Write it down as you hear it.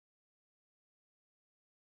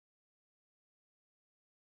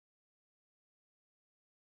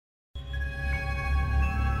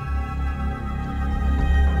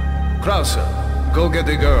Krauser, go get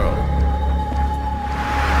the girl.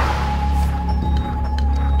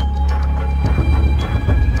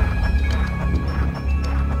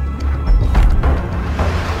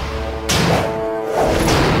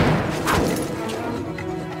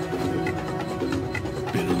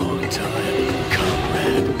 Been a long time,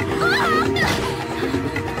 comrade.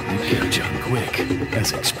 You catch on quick,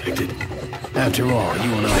 as expected. After all,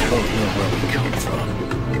 you and I both know where we come from.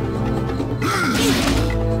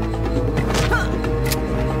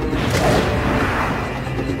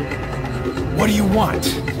 What do you want?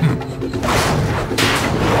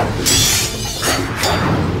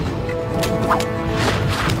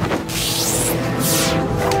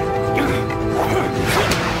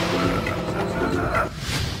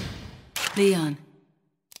 Leon.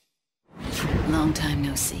 Long time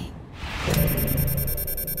no see.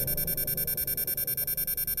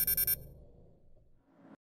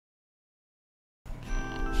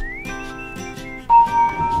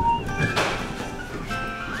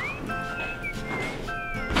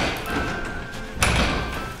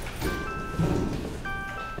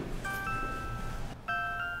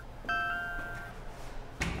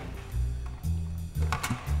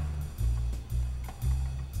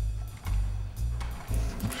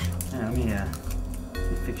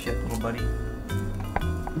 Let me fix you up, little buddy.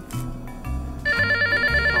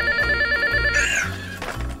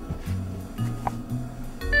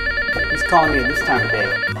 Who's calling me at this time of day?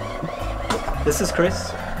 This is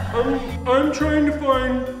Chris. I'm trying to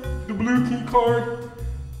find the blue key card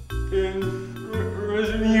in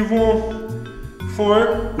Resident Evil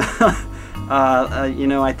 4. You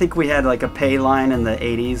know, I think we had like a pay line in the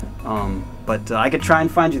 80s, but I could try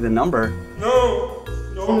and find you the number. No.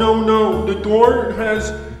 The door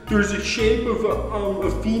there's a shape of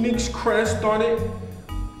a phoenix crest on it,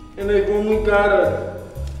 and they've only got a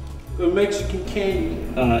Mexican candy.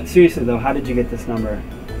 Seriously though, how did you get this number?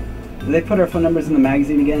 Did they put our phone numbers in the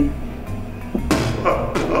magazine again?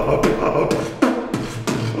 Oh.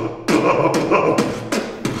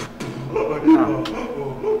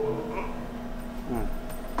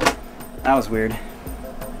 That was weird.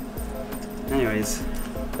 Anyways,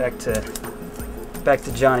 back to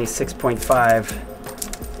Johnny 6.5.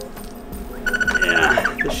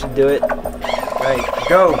 Yeah, this should do it. Right,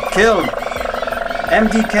 go, killed.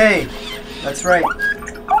 MDK. That's right.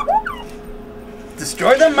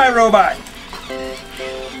 Destroy them, my robot.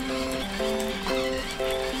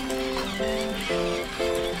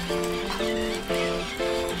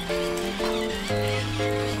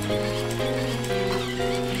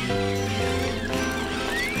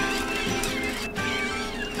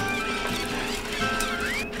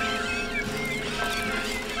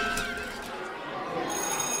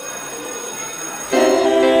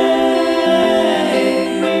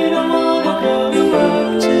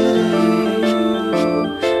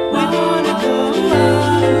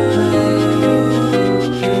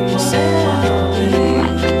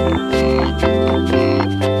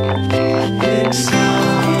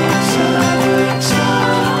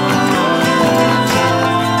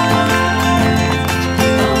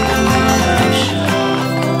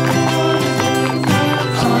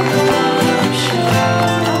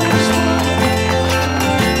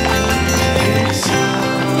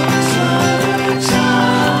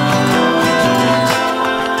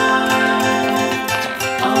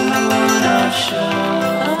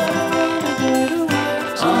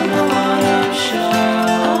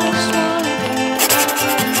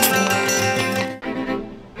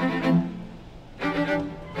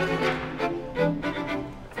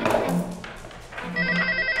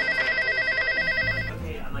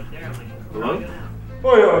 Hello?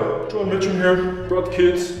 Oh yeah, John Mitchum here. Brought the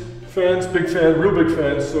kids. Fans, big fan, real big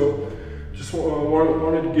fans. So just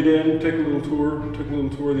wanted to get in, take a little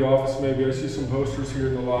tour of the office. Maybe I see some posters here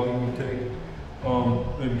in the lobby. We take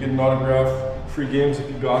maybe get an autograph, free games if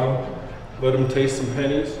you got them. Let them taste some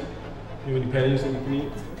pennies. You have any pennies that we can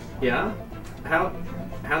eat? Yeah. How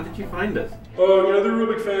did you find us? You know, they're real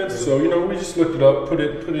big fans. So you know, we just looked it up, put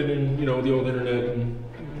it in the old internet, and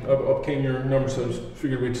up came your number. So I just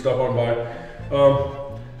figured we'd stop on by.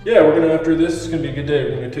 Yeah, we're gonna after this. It's gonna be a good day.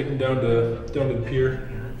 We're gonna take them down to the pier.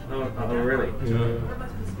 Oh really? Yeah.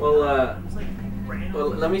 Well,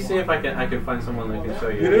 let me see if I can find someone that can show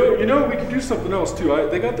you. You know, we can do something else too.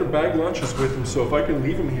 They got their bag lunches with them, so if I can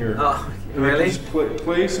leave them here, and really? just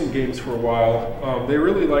play some games for a while. They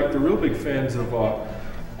really they're real big fans of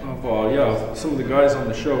yeah, some of the guys on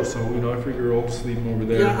the show, so you know, I figure I'll just leave them over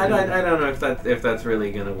there. Yeah, I don't know if that's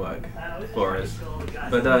really gonna work for us.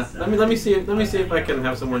 But let me see if I can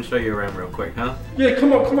have someone show you around real quick, huh? Yeah,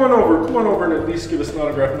 come on over and at least give us an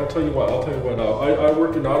autograph. And I'll tell you what. I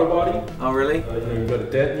work in auto body. Oh, really? You know, you've got a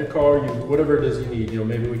dent in your car. Whatever it is you need. You know,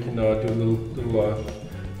 maybe we can do a little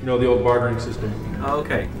you know, the old bartering system. Oh,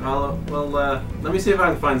 okay. Well, let me see if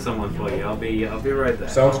I can find someone for you. I'll be right there.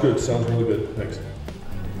 Sounds good. Sounds really good. Thanks.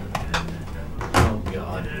 Oh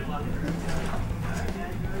God.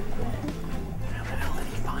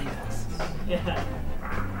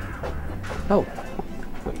 Oh.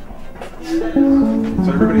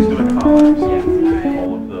 So everybody's doing collars. Yeah.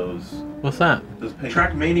 All of those. What's that? Those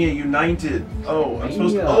Trackmania United. Oh,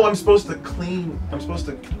 I'm supposed to clean. I'm supposed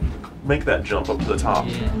to make that jump up to the top.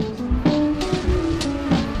 Yeah.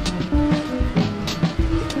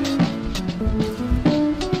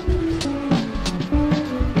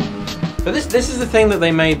 So this is the thing that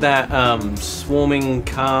they made that swarming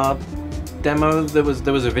car demo. There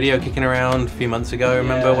was a video kicking around a few months ago.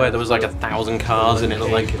 Remember where there was like 1,000 cars and it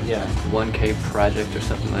looked like 1K project or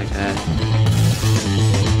something like that.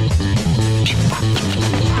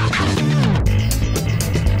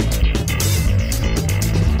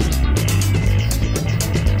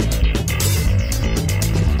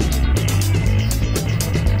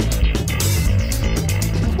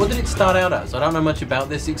 What did it start out as? I don't know much about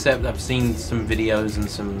this except I've seen some videos and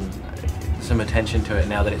some attention to it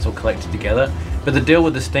now that it's all collected together. But the deal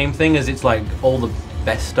with the Steam thing is it's like all the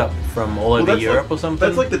best stuff from all over Europe or something?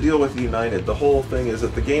 That's like the deal with United. The whole thing is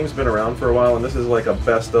that the game's been around for a while and this is like a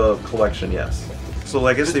best of collection, yes. So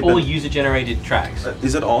I guess it's all user-generated tracks.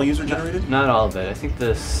 Is it all user-generated? Not all of it. I think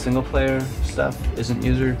the single-player stuff isn't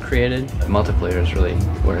user-created. Multiplayer is really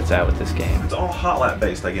where it's at with this game. It's all hot lap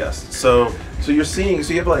based, I guess. So you're seeing,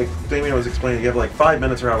 so you have like, Damien was explaining, you have like 5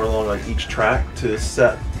 minutes or however long on each track to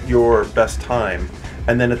set your best time.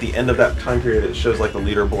 And then at the end of that time period, it shows like the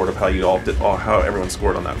leaderboard of how you all did, how everyone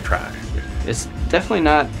scored on that track. It's definitely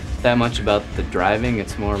not that much about the driving.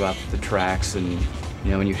 It's more about the tracks and, you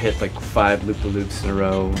know, when you hit like 5 loop-the-loops in a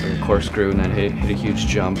row, or a corkscrew, and then hit a huge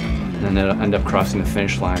jump, and then it'll end up crossing the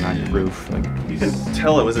finish line on your roof. Like, you can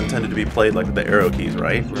tell it was intended to be played like with the arrow keys,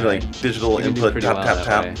 right? Like digital input, tap, tap,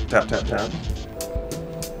 tap, tap, tap, tap.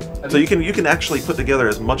 So you can actually put together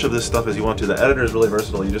as much of this stuff as you want to. The editor is really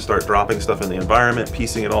versatile. You just start dropping stuff in the environment,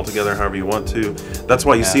 piecing it all together however you want to. That's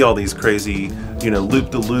why you see all these crazy, you know,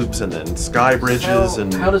 loop-the-loops and then sky bridges.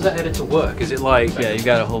 How does that editor work? Is it like... Yeah, you've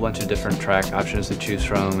got a whole bunch of different track options to choose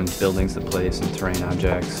from and buildings to place and terrain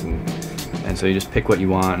objects. And so you just pick what you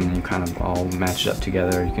want and you kind of all match it up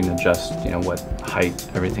together. You can adjust, you know, what height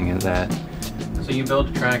everything is at. So you build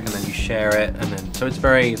a track and then you share it, and then so it's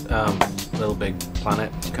very Little Big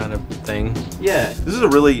Planet kind of thing. Yeah, this is a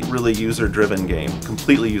really, really user-driven game,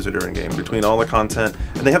 completely user-driven game between all the content,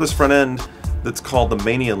 and they have this front end that's called the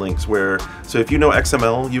Mania links, where so if you know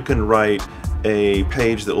XML, you can write a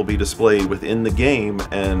page that will be displayed within the game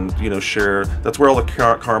and, you know, share. That's where all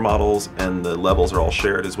the car models and the levels are all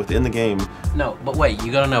shared, is within the game. No, but wait,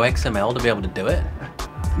 you gotta know XML to be able to do it?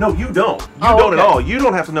 No, you don't. You don't at all. You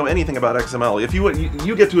don't have to know anything about XML. If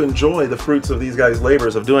you get to enjoy the fruits of these guys'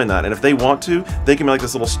 labors of doing that. And if they want to, they can make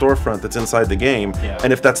this little storefront that's inside the game. Yeah.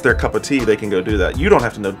 And if that's their cup of tea, they can go do that. You don't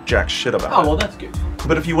have to know jack shit about it. Oh, well, that's good.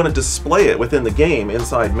 But if you want to display it within the game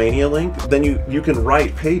inside Mania Link, then you can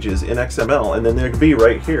write pages in XML, and then they'll be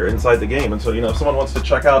right here inside the game. And so, you know, if someone wants to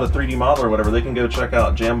check out a 3D model or whatever, they can go check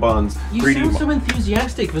out Jambon's 3D. You sound so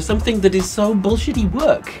enthusiastic for something that is so bullshitty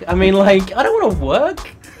work. I mean, like, I don't want to work.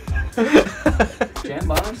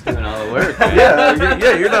 Jambon's doing all the work.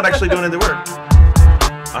 Yeah, you're not actually doing any work.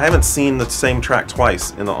 I haven't seen the same track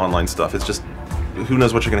twice in the online stuff. It's just, who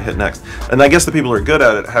knows what you're going to hit next. And I guess the people who are good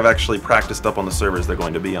at it have actually practiced up on the servers they're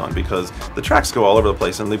going to be on, because the tracks go all over the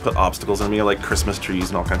place and they put obstacles in them, like Christmas trees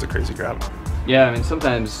and all kinds of crazy crap. Yeah, I mean,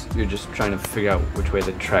 sometimes you're just trying to figure out which way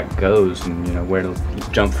the track goes and, you know, where to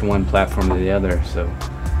jump from one platform to the other. So,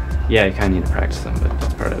 yeah, you kind of need to practice them, but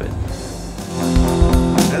that's part of it.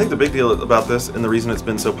 I think the big deal about this, and the reason it's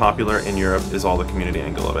been so popular in Europe, is all the community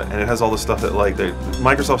angle of it. And it has all the stuff that, like,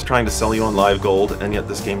 Microsoft's trying to sell you on Live Gold, and yet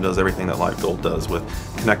this game does everything that Live Gold does, with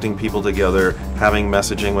connecting people together, having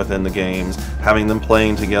messaging within the games, having them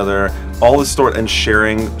playing together, all this sort, and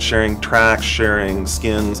sharing tracks, sharing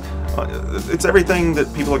skins. It's everything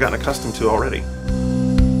that people have gotten accustomed to already.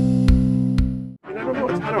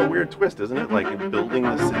 A weird twist, isn't it? Like building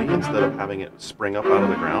the city instead of having it spring up out of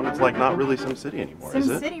the ground. It's like not really SimCity anymore, is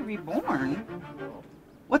it? SimCity Reborn?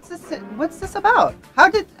 What's this about? How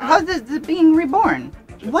did it being reborn?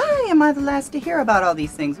 project. Why am I the last to hear about all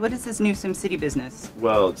these things? What is this new SimCity business?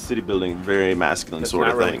 Well, it's city building, very masculine sort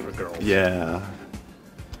of not really thing. for girls. Yeah.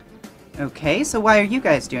 Okay, so why are you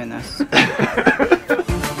guys doing this?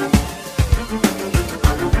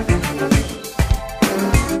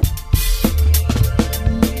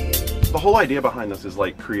 The whole idea behind this is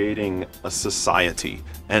like creating a society,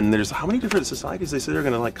 and there's how many different societies they say they're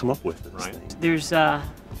going to like come up with. Right. There's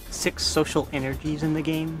 6 social energies in the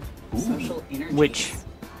game, Social energy. which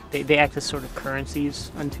they act as sort of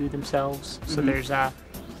currencies unto themselves. So there's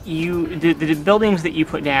the buildings that you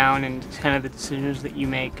put down and kind of the decisions that you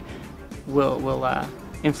make will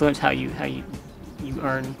influence how you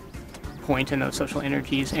earn point in those social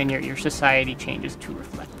energies, and your society changes to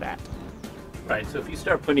reflect that. Right, so if you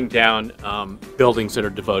start putting down buildings that are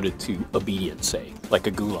devoted to obedience, say, like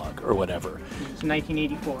a gulag or whatever. It's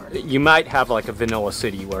 1984. You might have like a vanilla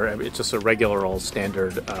city where it's just a regular old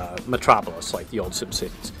standard metropolis, like the old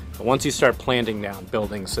SimCities. But once you start planting down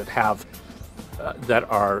buildings that have that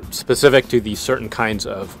are specific to these certain kinds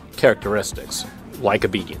of characteristics, like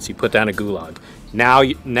obedience, you put down a gulag.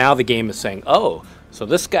 Now the game is saying, oh, so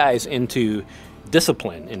this guy's into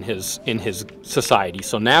discipline in his society.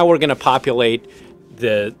 So now we're going to populate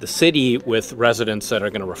the city with residents that are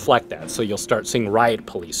going to reflect that. So you'll start seeing riot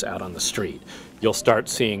police out on the street. You'll start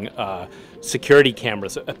seeing security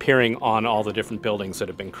cameras appearing on all the different buildings that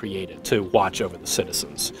have been created to watch over the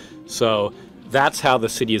citizens. So that's how the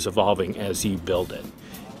city is evolving as you build it.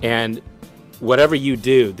 And whatever you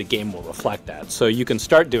do, the game will reflect that. So you can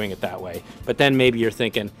start doing it that way, but then maybe you're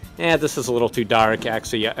thinking, this is a little too dark.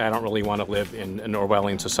 Actually, I don't really want to live in an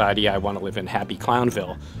Orwellian society. I want to live in Happy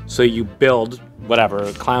Clownville. So you build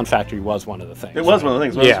whatever. Clown Factory was one of the things. It was one of the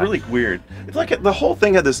things, but it was really weird. It's like the whole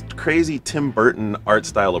thing had this crazy Tim Burton art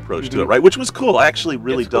style approach to it, right? Which was cool. I actually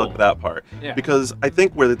really dug that part. Yeah. Because I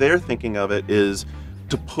think where they're thinking of it is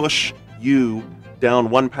to push you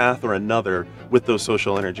down one path or another with those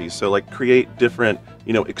social energies. So like create different,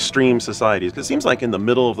 extreme societies. Because it seems like in the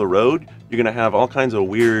middle of the road, you're going to have all kinds of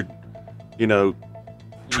weird,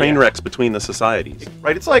 train wrecks between the societies.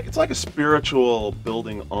 Right? It's like a spiritual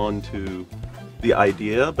building onto the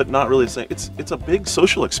idea, but not really saying it's a big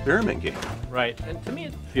social experiment game. Right, and to me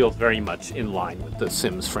it feels very much in line with the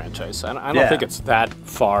Sims franchise. I don't think it's that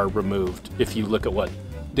far removed if you look at what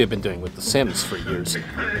they've been doing with the Sims for years,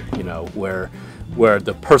 where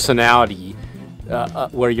the personality,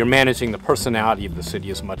 where you're managing the personality of the city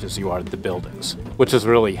as much as you are the buildings, which is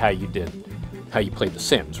really how you played the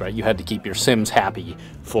Sims, right? You had to keep your Sims happy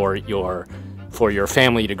for your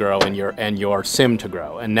family to grow and your Sim to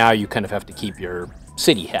grow, and now you kind of have to keep your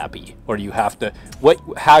city happy, or you have to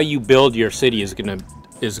how you build your city is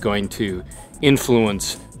going to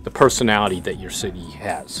influence the personality that your city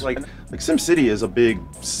has. Like SimCity is a big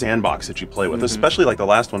sandbox that you play with, especially like the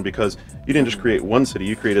last one, because you didn't just create one city,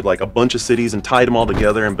 you created like a bunch of cities and tied them all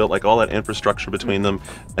together and built like all that infrastructure between them,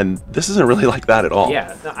 and this isn't really like that at all.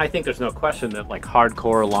 Yeah, I think there's no question that like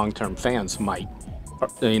hardcore long-term fans might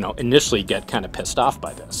initially get kind of pissed off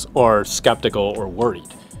by this, or skeptical or worried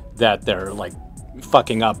that they're like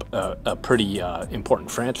fucking up a pretty important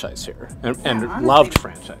franchise here, and honestly, loved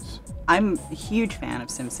franchise. I'm a huge fan of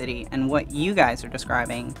SimCity, and what you guys are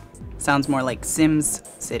describing sounds more like Sims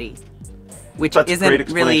City, which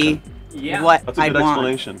isn't really what That's a I'd good want.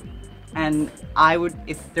 explanation. And I would,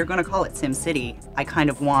 if they're going to call it SimCity, I kind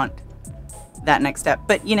of want that next step.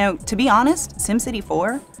 But to be honest, SimCity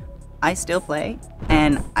 4, I still play,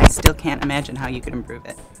 and I still can't imagine how you could improve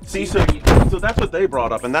it. See, so that's what they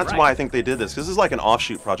brought up, and that's why I think they did this. Because this is like an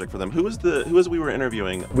offshoot project for them. Who was we were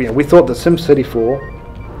interviewing? We thought that SimCity 4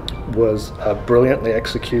 was a brilliantly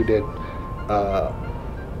executed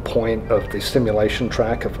point of the simulation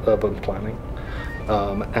track of urban planning,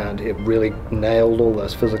 and it really nailed all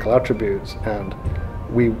those physical attributes. And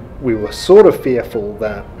we were sort of fearful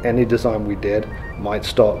that any design we did might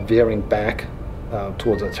start veering back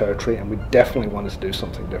towards that territory, and we definitely wanted to do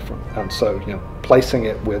something different. And so, placing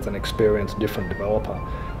it with an experienced, different developer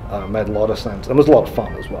made a lot of sense, and was a lot of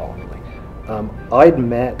fun as well. I'd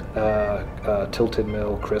met Tilted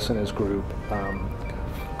Mill, Chris and his group,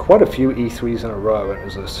 quite a few E3s in a row, and it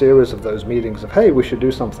was a series of those meetings of, hey, we should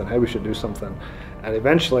do something, hey, we should do something. And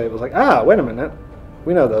eventually it was like, wait a minute,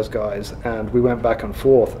 we know those guys, and we went back and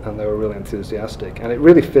forth, and they were really enthusiastic. And it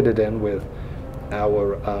really fitted in with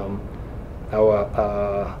our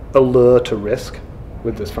allure to risk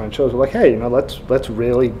with this franchise. We're like, hey, let's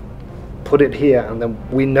really put it here, and then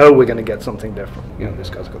we know we're going to get something different. These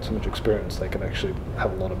guys got so much experience, they can actually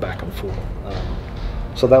have a lot of back and forth.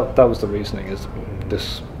 So that was the reasoning, is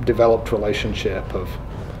this developed relationship of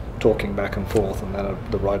talking back and forth, and then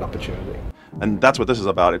the right opportunity. And that's what this is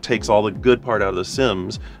about. It takes all the good part out of The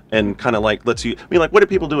Sims and kind of like lets you, I mean, like, what do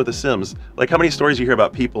people do with The Sims? Like, how many stories you hear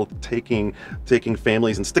about people taking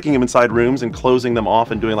families and sticking them inside rooms and closing them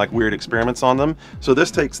off and doing like weird experiments on them? So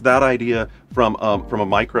this takes that idea from a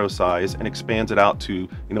micro size and expands it out to,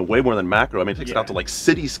 you know, way more than macro. I mean, it takes it out to like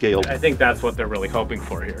city scale. I think that's what they're really hoping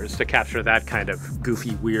for here, is to capture that kind of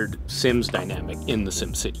goofy, weird Sims dynamic in the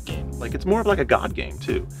SimCity game. Like, it's more of like a God game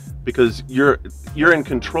too, because you're in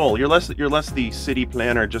control. You're less the city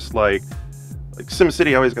planner, just like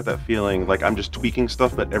SimCity. I always got that feeling like I'm just tweaking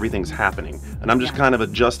stuff, but everything's happening, and I'm just kind of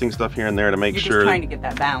adjusting stuff here and there to make sure. You're just trying to get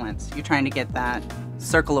that balance. You're trying to get that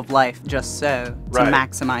circle of life just so to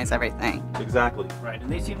maximize everything. Exactly. Right,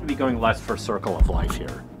 and they seem to be going less for circle of life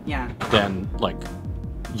here. Yeah. Than like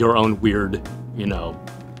your own weird, you know,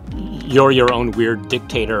 you're your own weird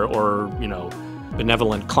dictator or, you know,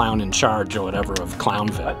 benevolent clown in charge or whatever of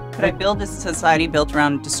Clownville. Could I build a society built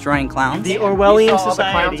around destroying clowns? The Orwellian society.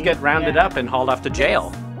 society. The clowns get rounded up and hauled off to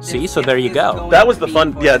jail. See, so there you go. That was the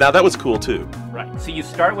fun. Yeah, now that was cool too. Right. So you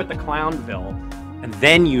start with the Clownville, and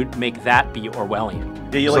then you make that be Orwellian.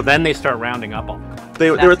 Yeah, so then they start rounding up all the clowns. They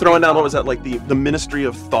were throwing down, what was that, like the Ministry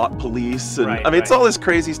of Thought Police, and I mean, it's all this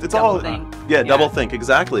crazy. It's all doublethink,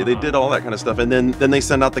 exactly. They did all that kind of stuff, and then they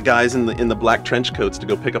send out the guys in the black trench coats to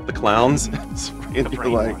go pick up the clowns. And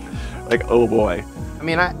you're like, oh boy. I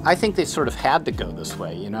mean, I think they sort of had to go this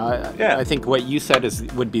way, you know. I think what you said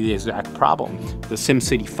would be the exact problem. The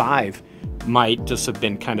SimCity 5 might just have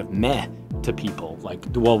been kind of meh to people. Like,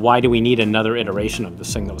 well, why do we need another iteration of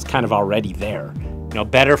this thing that was kind of already there? You know,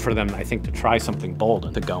 better for them, I think, to try something bold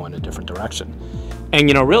and to go in a different direction. And,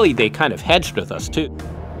 you know, really, they kind of hedged with us, too.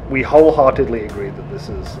 We wholeheartedly agree that this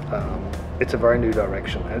is, it's a very new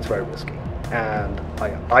direction and it's very risky. And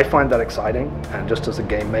I find that exciting, and just as a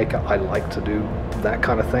game maker, I like to do that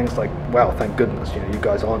kind of things. Like, wow, thank goodness, you know, you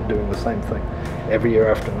guys aren't doing the same thing every year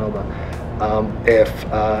after another. If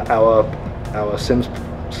our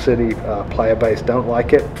SimCity player base don't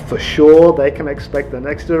like it, for sure they can expect the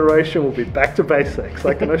next iteration will be back to basics,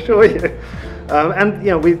 I can assure you. And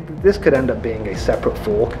you know, this could end up being a separate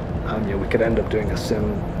fork. You know, we could end up doing a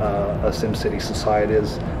SimCity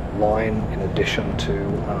Societies line in addition to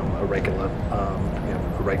a regular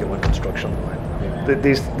construction line. I mean,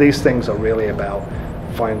 these things are really about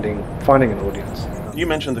finding an audience. You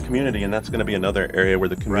mentioned the community, and that's going to be another area where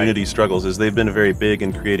the community struggles. Is they've been very big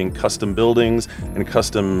in creating custom buildings and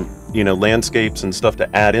custom, you know, landscapes and stuff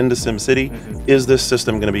to add into SimCity. Is this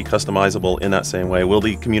system going to be customizable in that same way? Will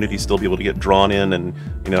the community still be able to get drawn in and,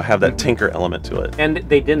 you know, have that tinker element to it? And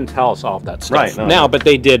they didn't tell us all of that stuff Right, now, but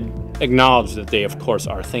they did acknowledge that they, of course,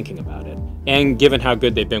 are thinking about it. And given how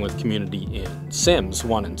good they've been with community in Sims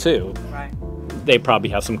 1 and 2, they probably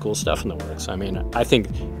have some cool stuff in the works. I mean, I think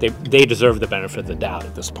they deserve the benefit of the doubt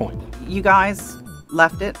at this point. You guys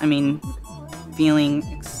left it, I mean, feeling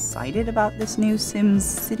excited about this new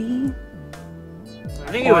SimCity?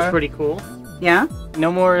 I think it was pretty cool. Yeah?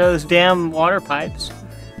 No more of those damn water pipes.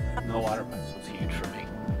 No water pipes was huge for me,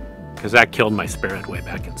 because that killed my spirit way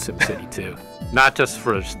back in SimCity 2. Not just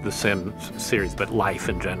for the Sim series, but life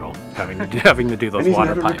in general, having to do those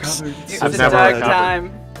water pipes. I've never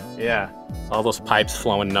recovered. Yeah, all those pipes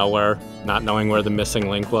flowing nowhere, not knowing where the missing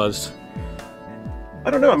link was.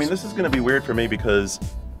 I don't know. I mean, this is going to be weird for me because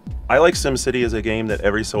I like SimCity as a game that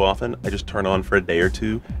every so often I just turn on for a day or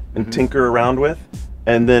two and tinker around with.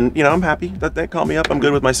 And then, you know, I'm happy that they call me up. I'm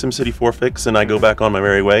good with my SimCity 4 fix and I go back on my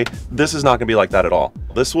merry way. This is not going to be like that at all.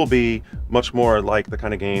 This will be much more like the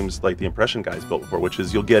kind of games like the Impression guys built for, which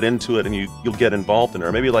is you'll get into it and you'll get involved in it.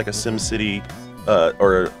 Or maybe like a SimCity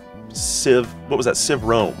or Civ, what was that, Civ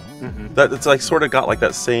Rome? That it's like sort of got like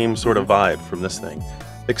that same sort of vibe from this thing,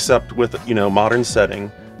 except with, you know, modern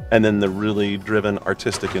setting and then the really driven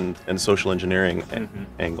artistic and social engineering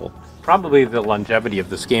angle. Probably the longevity of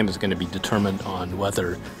this game is going to be determined on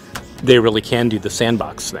whether they really can do the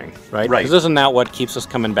sandbox thing, right? Right. Because isn't that what keeps us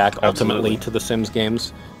coming back ultimately to the Sims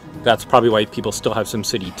games? That's probably why people still have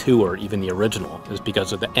SimCity 2 or even the original, is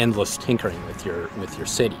because of the endless tinkering with your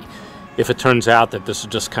city. If it turns out that this is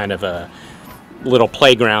just kind of a little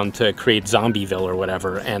playground to create Zombieville or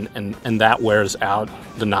whatever, and that wears out,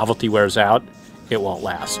 the novelty wears out, it won't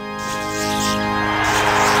last.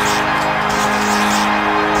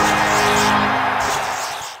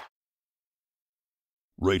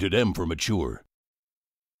 Rated M for mature.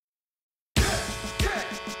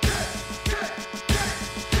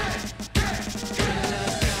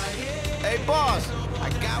 Hey, boss, I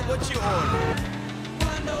got what you ordered.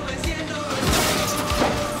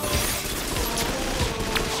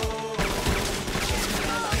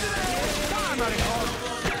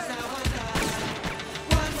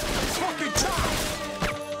 Fucking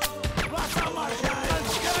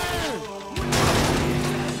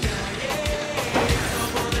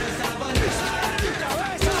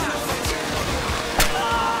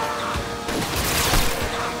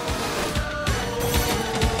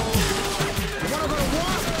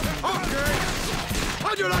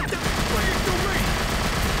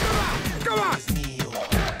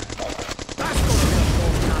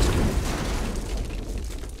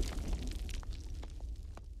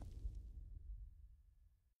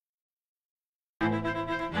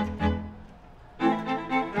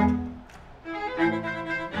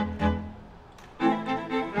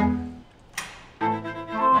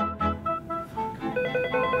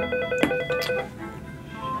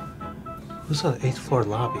Who's on the 8th floor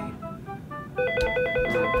lobby?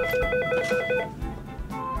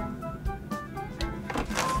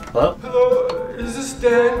 Hello? Hello, is this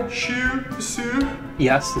Dan Sue?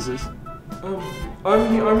 Yes, this is.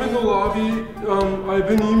 I'm in the lobby. I've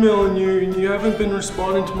been emailing you, and you haven't been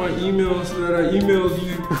responding to my emails that I emailed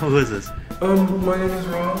you. Who is this? My name is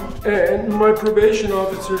Rob, and my probation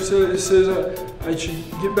officer says I should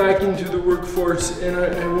get back into the workforce, and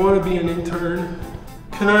I want to be an intern.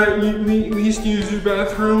 Can I at least use your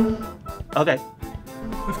bathroom? Okay.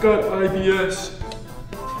 I've got IBS.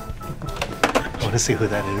 I want to see who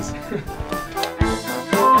that is.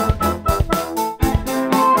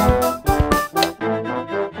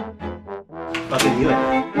 Okay, do it.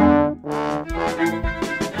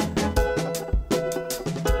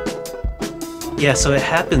 Yeah, so it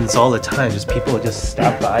happens all the time. Just people just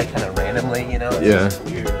stop by kind of randomly, you know? It's just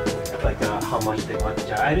weird. Like how much they want the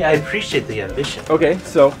job. I mean, I appreciate the ambition. Okay,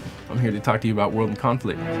 so I'm here to talk to you about World in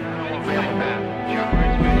Conflict.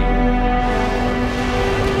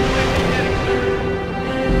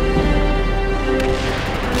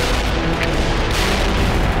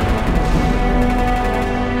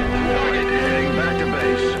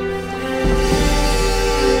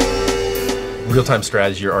 Real-time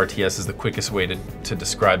strategy, or RTS, is the quickest way to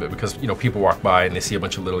describe it, because you know people walk by and they see a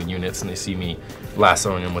bunch of little units and they see me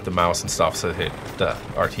lassoing them with the mouse and stuff, so they hit the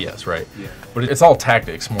RTS, right? Yeah. But it's all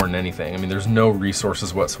tactics more than anything. I mean, there's no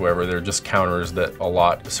resources whatsoever. They're just counters that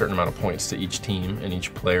allot a certain amount of points to each team and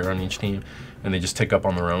each player on each team, and they just tick up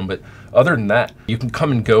on their own. But other than that, you can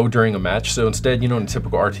come and go during a match. So instead, you know, in a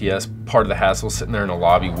typical RTS, part of the hassle is sitting there in a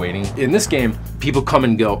lobby waiting. In this game, people come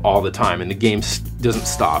and go all the time, and the game doesn't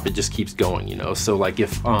stop. It just keeps going, you know. So like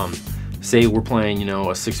if, say we're playing, you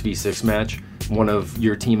know, a 6v6 match, one of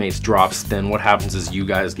your teammates drops, then what happens is you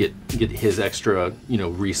guys get his extra, you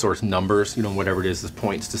know, resource numbers, you know, whatever it is, as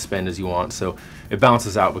points to spend as you want. So it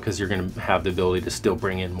balances out because you're going to have the ability to still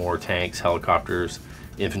bring in more tanks, helicopters,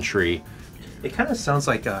 infantry. It kind of sounds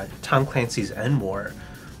like Tom Clancy's End War,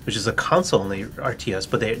 which is a console-only RTS,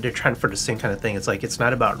 but they're trying for the same kind of thing. It's like, it's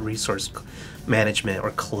not about resource management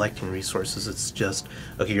or collecting resources. It's just,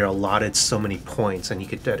 okay, you're allotted so many points, and you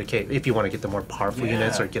could dedicate, if you want to get the more powerful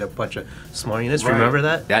units or get a bunch of smaller units. Right. Remember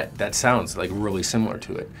that? That sounds like really similar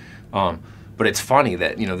to it. But it's funny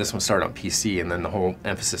that, you know, this one started on PC, and then the whole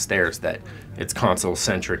emphasis there is that it's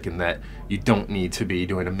console-centric and that you don't need to be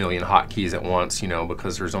doing a million hotkeys at once, you know,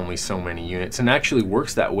 because there's only so many units. And it actually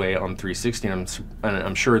works that way on 360, and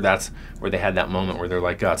I'm sure that's where they had that moment where they're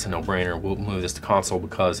like, oh, it's a no-brainer, we'll move this to console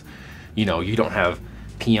because, you know, you don't have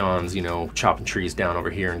peons, you know, chopping trees down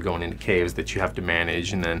over here and going into caves that you have to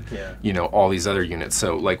manage, and then, you know, all these other units.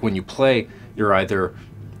 So, like, when you play, you're either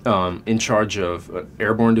in charge of an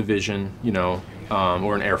airborne division, you know,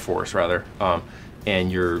 or an air force rather,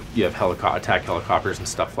 and you have attack helicopters and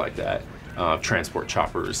stuff like that, transport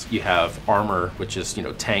choppers. You have armor, which is, you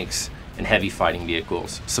know, tanks and heavy fighting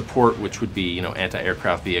vehicles. Support, which would be, you know,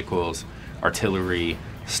 anti-aircraft vehicles, artillery,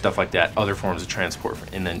 stuff like that, other forms of transport,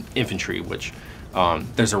 and then infantry, which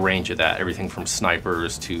there's a range of that, everything from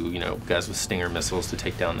snipers to, you know, guys with Stinger missiles to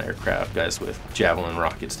take down the aircraft, guys with Javelin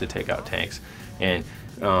rockets to take out tanks. And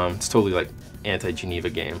it's totally like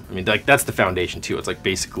anti-Geneva game. I mean, like, that's the foundation too. It's like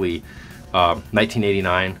basically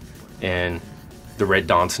 1989 and the Red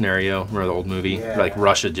Dawn scenario. Remember the old movie? Yeah. Like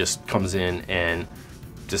Russia just comes in and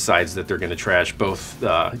decides that they're going to trash both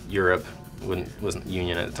Europe, wasn't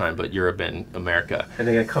Union at the time, but Europe and America. And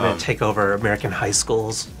they're going to come in and take over American high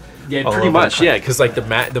schools. Yeah, pretty much. Yeah, because like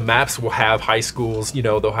the maps will have high schools. You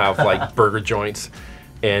know, they'll have like burger joints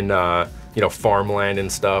and you know, farmland and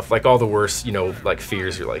stuff, like all the worst, you know, like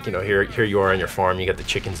fears. You're like, you know, here you are on your farm, you got the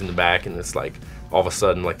chickens in the back, and it's like all of a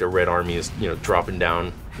sudden, like the Red Army is, you know, dropping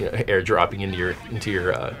down, you know, airdropping into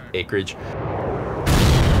your acreage.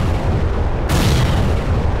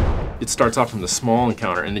 It starts off from the small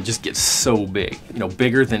encounter, and it just gets so big, you know,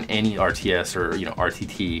 bigger than any RTS or, you know,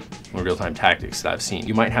 RTT or real-time tactics that I've seen.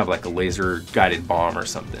 You might have like a laser-guided bomb or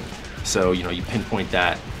something, so, you know, you pinpoint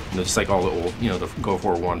that. You know, just like all the old, you know, the Gulf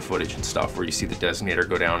War I footage and stuff, where you see the designator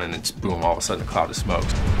go down and it's boom, all of a sudden a cloud of smoke.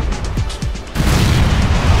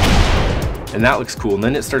 And that looks cool. And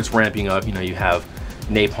then it starts ramping up. You know, you have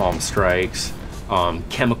napalm strikes,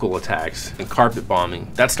 chemical attacks, and carpet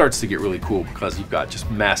bombing. That starts to get really cool because you've got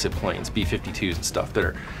just massive planes, B-52s and stuff that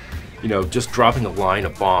are, you know, just dropping a line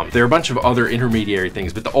of bombs. There are a bunch of other intermediary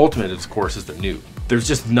things, but the ultimate, of course, is the nuke. There's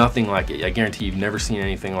just nothing like it. I guarantee you've never seen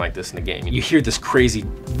anything like this in the game. You hear this crazy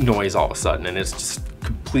noise all of a sudden, and it's just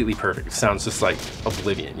completely perfect. It sounds just like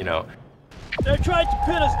Oblivion, you know? They're trying to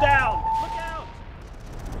pin us down! Look out!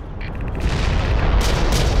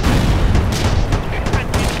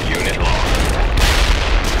 Unit lost.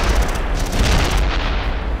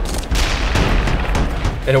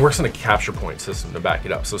 And it works in a capture point system to back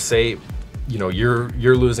it up. So say, you know, you're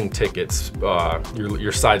losing tickets,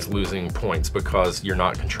 your side's losing points because you're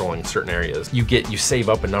not controlling certain areas. You save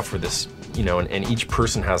up enough for this, you know, and each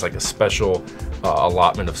person has like a special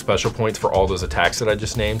allotment of special points for all those attacks that I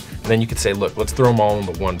just named. And then you could say, look, let's throw them all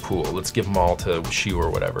into one pool. Let's give them all to Shu or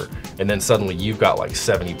whatever. And then suddenly you've got like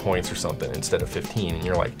 70 points or something instead of 15. And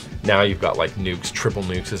you're like, now you've got like nukes, triple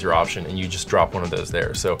nukes as your option, and you just drop one of those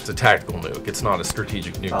there. So it's a tactical nuke. It's not a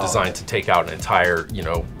strategic nuke designed to take out an entire, you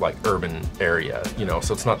know, like urban area, you know,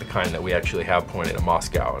 so it's not the kind that we actually have pointed at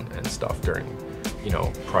Moscow and stuff during, you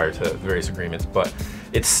know, prior to various agreements, but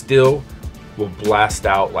it's still will blast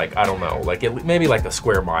out like, I don't know, like maybe like a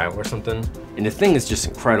square mile or something. And the thing is just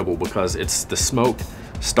incredible because it's the smoke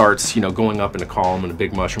starts, you know, going up in a column in a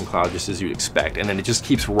big mushroom cloud just as you'd expect, and then it just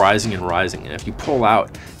keeps rising and rising. And if you pull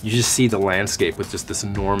out, you just see the landscape with just this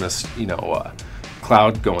enormous, you know,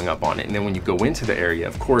 cloud going up on it. And then when you go into the area,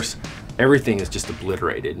 of course, everything is just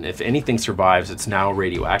obliterated. And if anything survives, it's now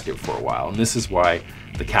radioactive for a while. And this is why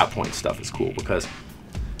the cap point stuff is cool, because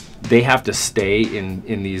they have to stay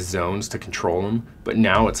in these zones to control them, but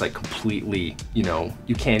now it's like completely, you know,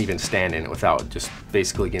 you can't even stand in it without just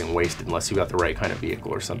basically getting wasted unless you got the right kind of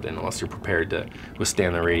vehicle or something, unless you're prepared to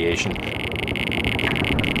withstand the radiation.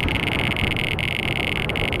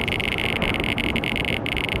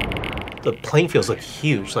 The playing fields look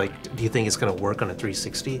huge. Like, do you think it's going to work on a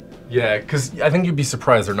 360? Yeah, because I think you'd be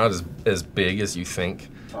surprised they're not as big as you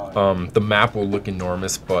think. The map will look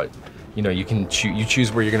enormous, but you know, you can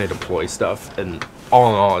choose where you're going to deploy stuff, and all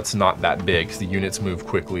in all, it's not that big because the units move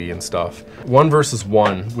quickly and stuff. 1 versus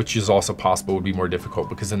 1, which is also possible, would be more difficult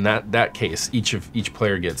because in that case, each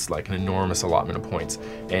player gets like an enormous allotment of points,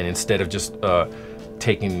 and instead of just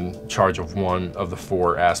taking charge of one of the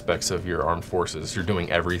 4 aspects of your armed forces, you're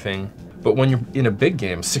doing everything. But when you're in a big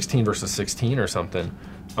game, 16 versus 16 or something,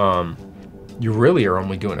 you really are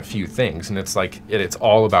only doing a few things, and it's like it's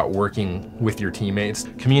all about working with your teammates.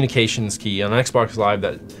 Communication's key. On Xbox Live,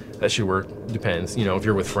 that should work. Depends, you know, if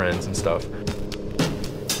you're with friends and stuff.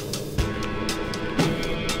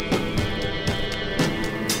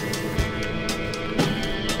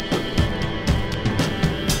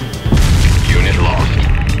 Unit lost.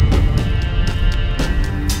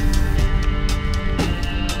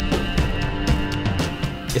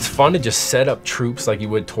 It's fun to just set up troops like you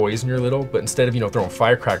would toys when you're little, but instead of, you know, throwing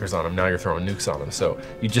firecrackers on them, now you're throwing nukes on them. So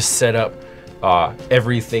you just set up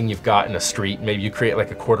everything you've got in a street. Maybe you create like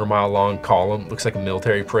a 1/4 mile long column, looks like a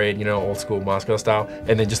military parade, you know, old school Moscow style,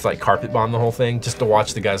 and then just like carpet bomb the whole thing just to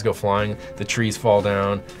watch the guys go flying, the trees fall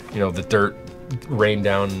down, you know, the dirt rain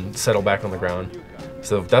down and settle back on the ground.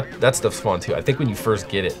 So that stuff's fun too. I think when you first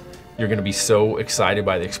get it, you're gonna be so excited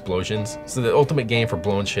by the explosions. So the ultimate game for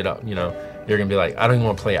blowing shit up, you know. You're gonna be like, I don't even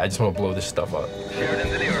want to play it, I just want to blow this stuff up. Sheridan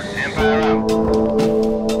to New York. Empire out.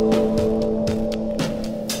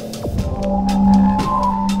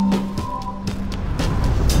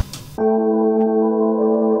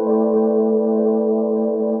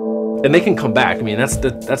 And they can come back. I mean, that's the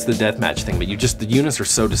deathmatch thing, but the units are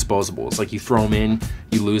so disposable. It's like you throw them in,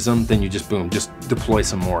 you lose them, then you just boom, just deploy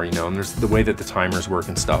some more, you know. And there's the way that the timers work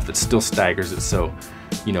and stuff, it still staggers it so,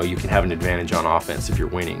 you know, you can have an advantage on offense if you're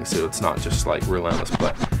winning. So it's not just like relentless,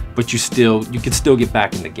 but you could still get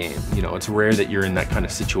back in the game. You know, it's rare that you're in that kind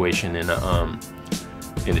of situation in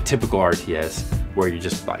a typical RTS where you're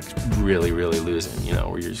just like really losing, you know,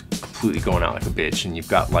 where you're just completely going out like a bitch and you've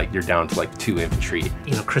got like, you're down to like 2 infantry.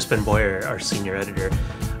 You know, Chris Ben Boyer, our senior editor,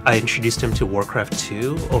 I introduced him to Warcraft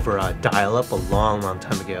 2 over dial-up a long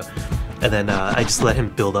time ago. And then I just let him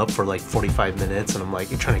build up for like 45 minutes, and I'm like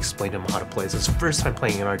trying to explain to him how to play. It's his first time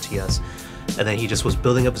playing an RTS. And then he just was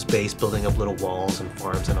building up his base, building up little walls and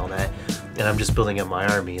farms and all that. And I'm just building up my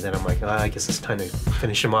army. Then I'm like, I guess it's time to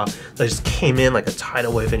finish him off. So I just came in like a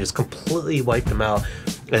tidal wave and just completely wiped him out.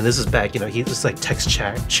 And this is back, you know, he was like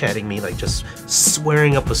chatting me, like just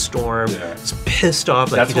swearing up a storm, just pissed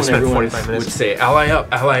off. Like That's he just when spent everyone 45 minutes. would say, ally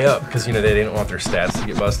up, because, you know, they didn't want their stats to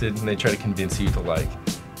get busted, and they try to convince you to like,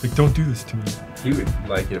 don't do this to me. He would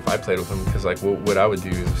like it if I played with him, because like what I would do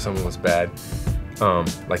is if someone was bad,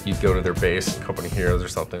 like you'd go to their base, Company Heroes or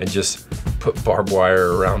something, and just put barbed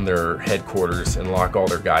wire around their headquarters and lock all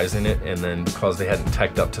their guys in it, and then because they hadn't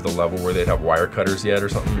teched up to the level where they'd have wire cutters yet or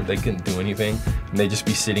something, they couldn't do anything, and they'd just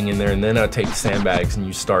be sitting in there, and then I'd take the sandbags and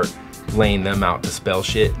you start laying them out to spell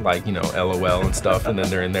shit, like, you know, LOL and stuff, and then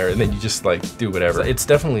they're in there, and then you just like do whatever. It's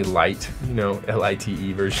definitely light, you know,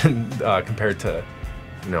 LITE version compared to,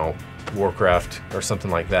 you know, Warcraft or something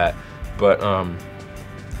like that, but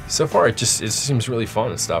So far, it seems really fun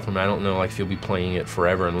and stuff. I mean, I don't know like if you'll be playing it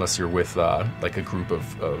forever unless you're with like a group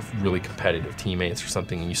of really competitive teammates or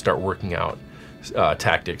something, and you start working out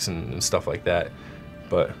tactics and stuff like that.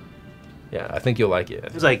 But yeah, I think you'll like it.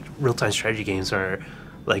 It's like real-time strategy games are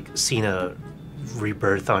like seeing a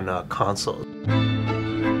rebirth on consoles.